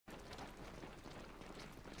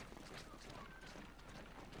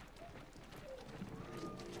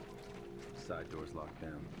Side door's locked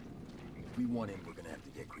down. If we want in, we're gonna have to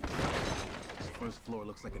get creative. This first floor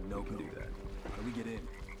looks like a no-go. Do that. How do we get in?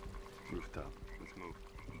 Rooftop. Let's move.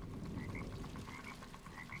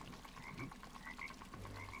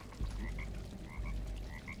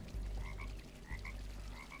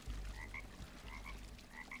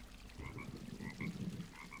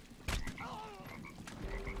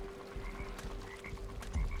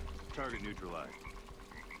 Target neutralized.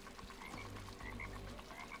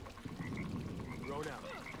 Drone out.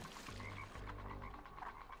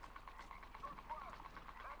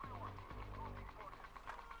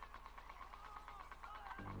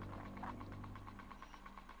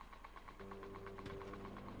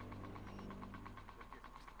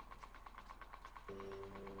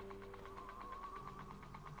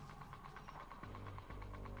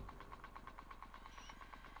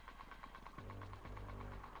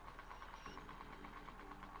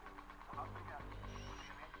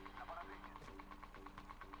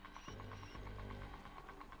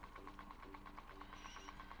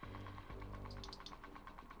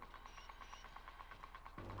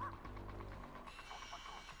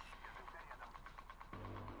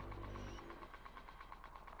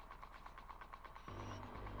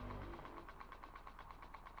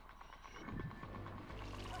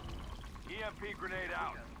 EMP grenade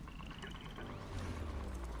out.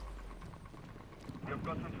 You've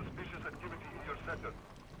got some suspicious activity in your sector.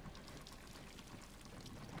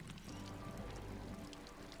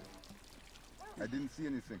 I didn't see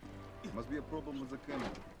anything. Must be a problem with the camera.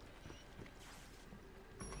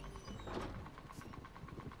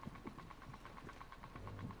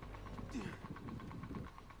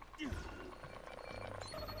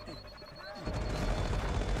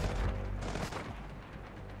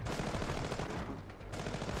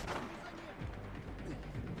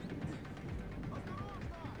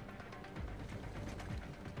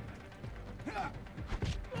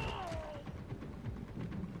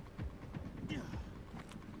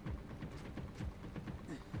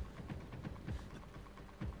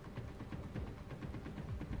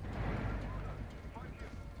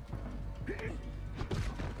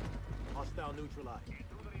 Hostile neutralized.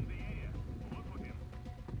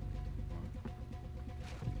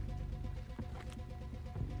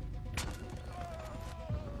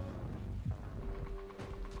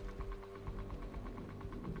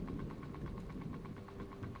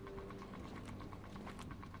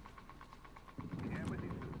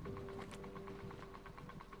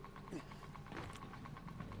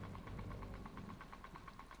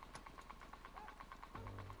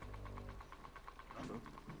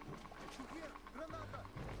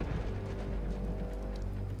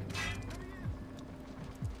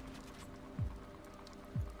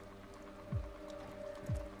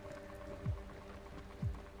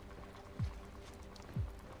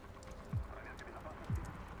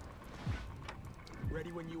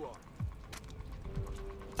 Ready when you are.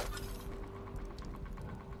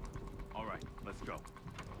 All right, let's go.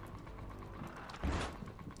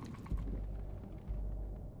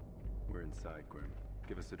 We're inside, Grim.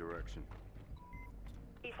 Give us a direction.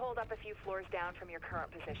 He's holed up a few floors down from your current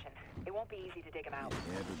position. It won't be easy to dig him out.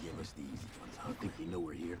 They never give us the easy ones. I don't think they know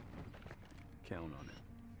we're here. Count on it.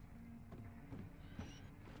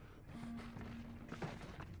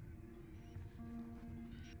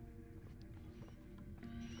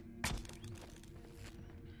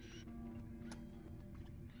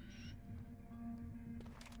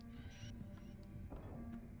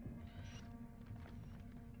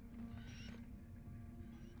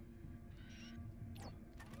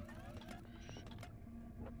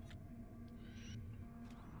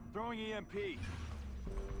 Throwing EMP.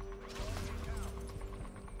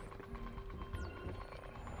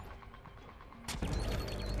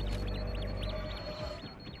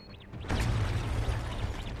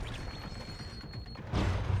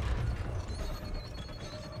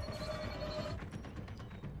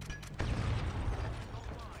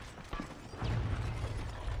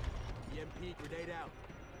 EMP grenade out.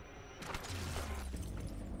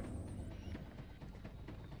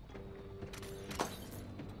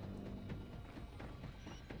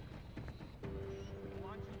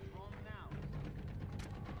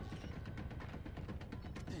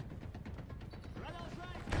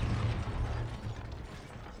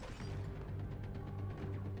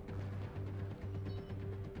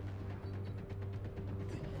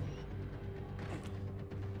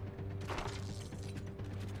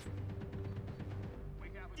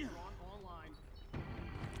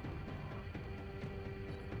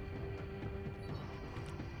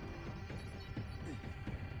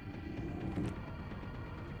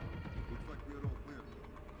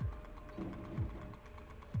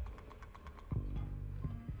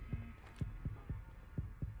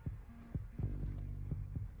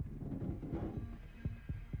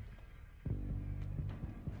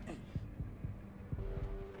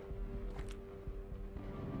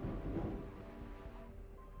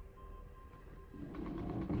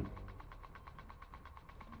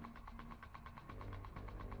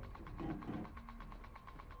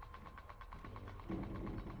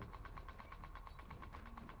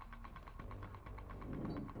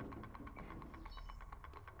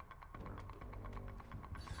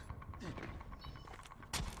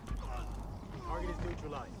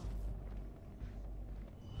 neutralized.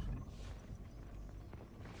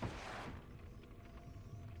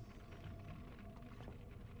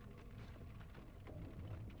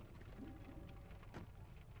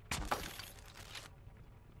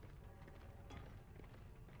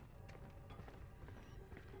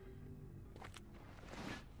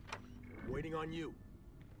 Waiting on you.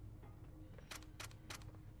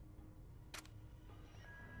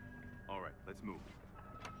 All right, let's move.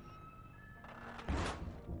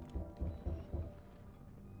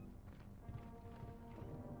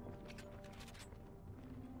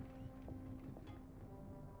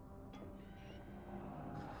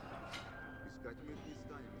 Искать мы их не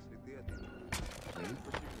станем, если ты это...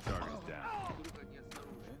 Target's down.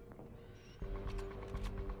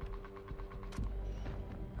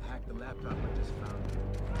 I hacked the laptop I just found.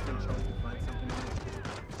 Think Charles can find something on it?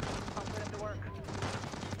 I'll put him to work.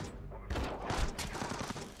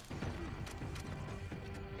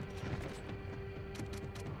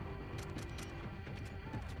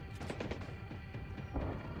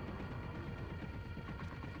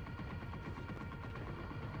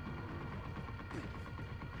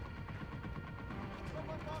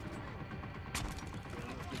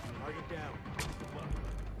 Target down.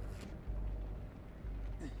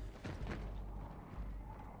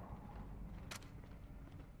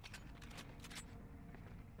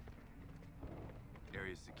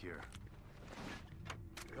 Area's secure.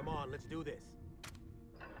 Come on, let's do this.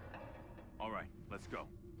 All right, let's go.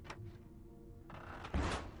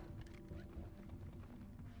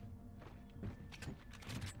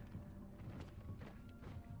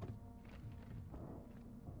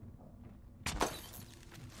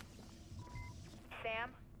 Sam,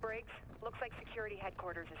 Briggs, looks like security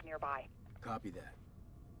headquarters is nearby. Copy that.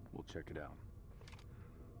 We'll check it out.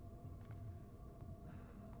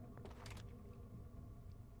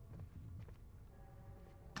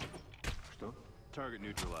 Что? Target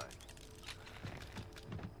neutralized.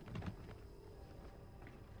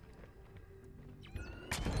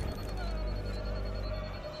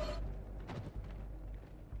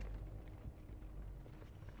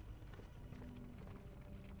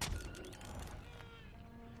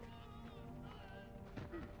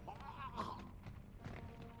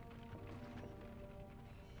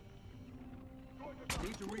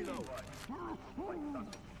 Need to reload.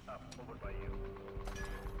 Over by you.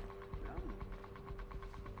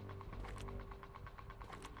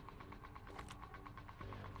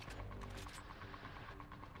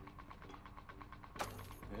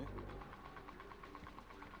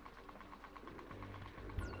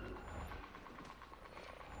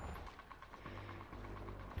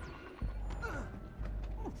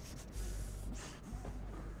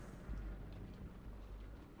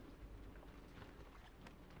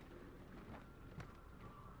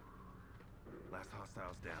 Last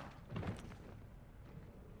hostile's down.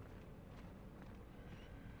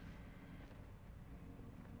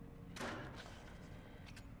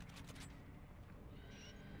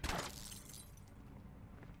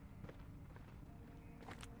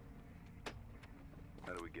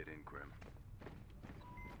 How do we get in, Grim?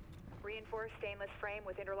 Reinforced stainless frame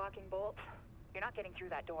with interlocking bolts. You're not getting through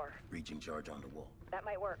that door. Breaching charge on the wall. That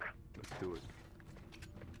might work. Let's do it.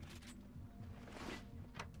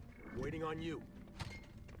 Waiting on you.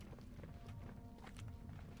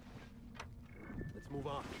 Let's move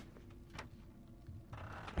on.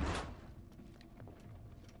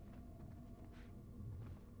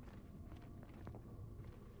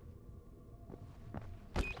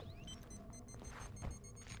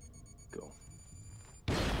 Go.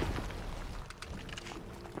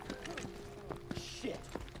 Shit!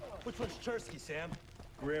 Which one's Chersky, Sam?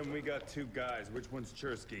 Grim, we got two guys. Which one's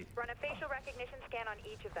Chersky? Run a facial recognition scan on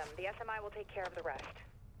each of them. The SMI will take care of the rest.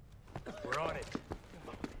 We're on it.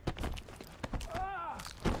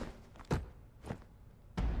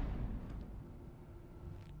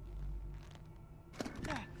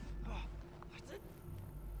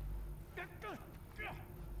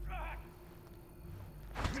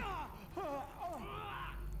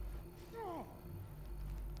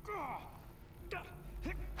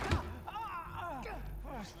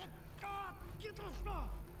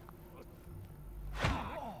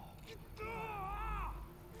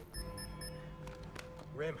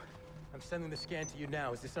 Rim, I'm sending the scan to you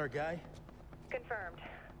now. Is this our guy? Confirmed.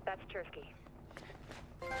 That's Chersky.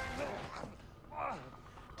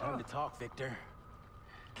 Time to talk, Victor.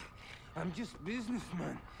 I'm just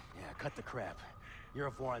businessman. Yeah, cut the crap. You're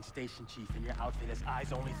a Voron station chief, and your outfit has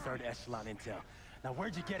eyes only third echelon intel. Now,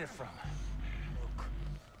 where'd you get it from? Look,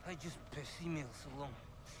 I just pass emails along.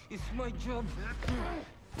 It's my job.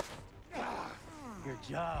 Your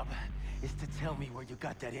job is to tell me where you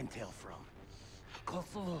got that intel from.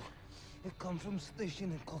 Kosovo. It comes from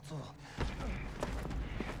station in Kosovo.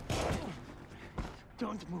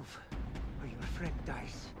 Don't move, or your friend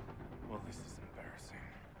dies. Well, this is embarrassing.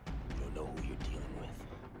 You don't know who you're dealing with.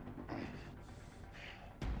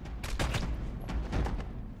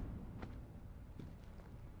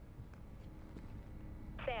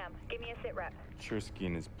 Sam, give me a sit rep. Chersky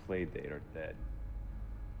and his playdate are dead.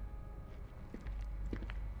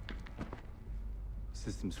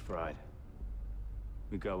 System's fried.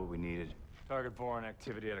 We got what we needed. Target Voron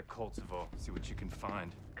activity out of Kosovo. See what you can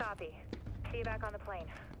find. Copy. See you back on the plane.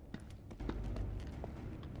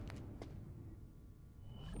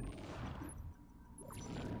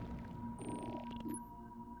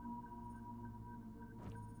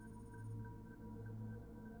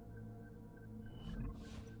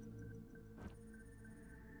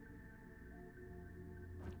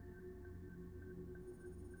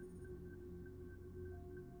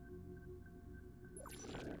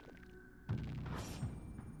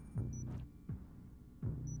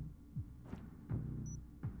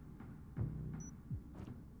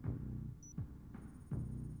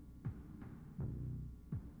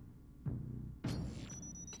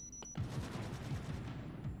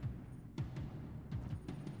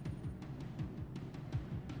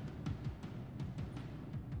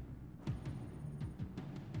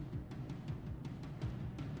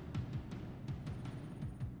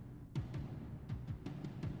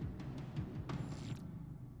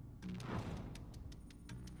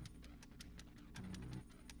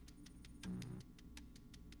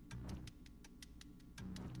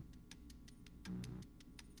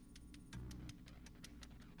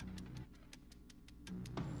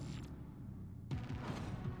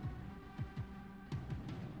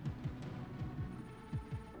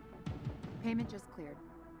 Payment just cleared.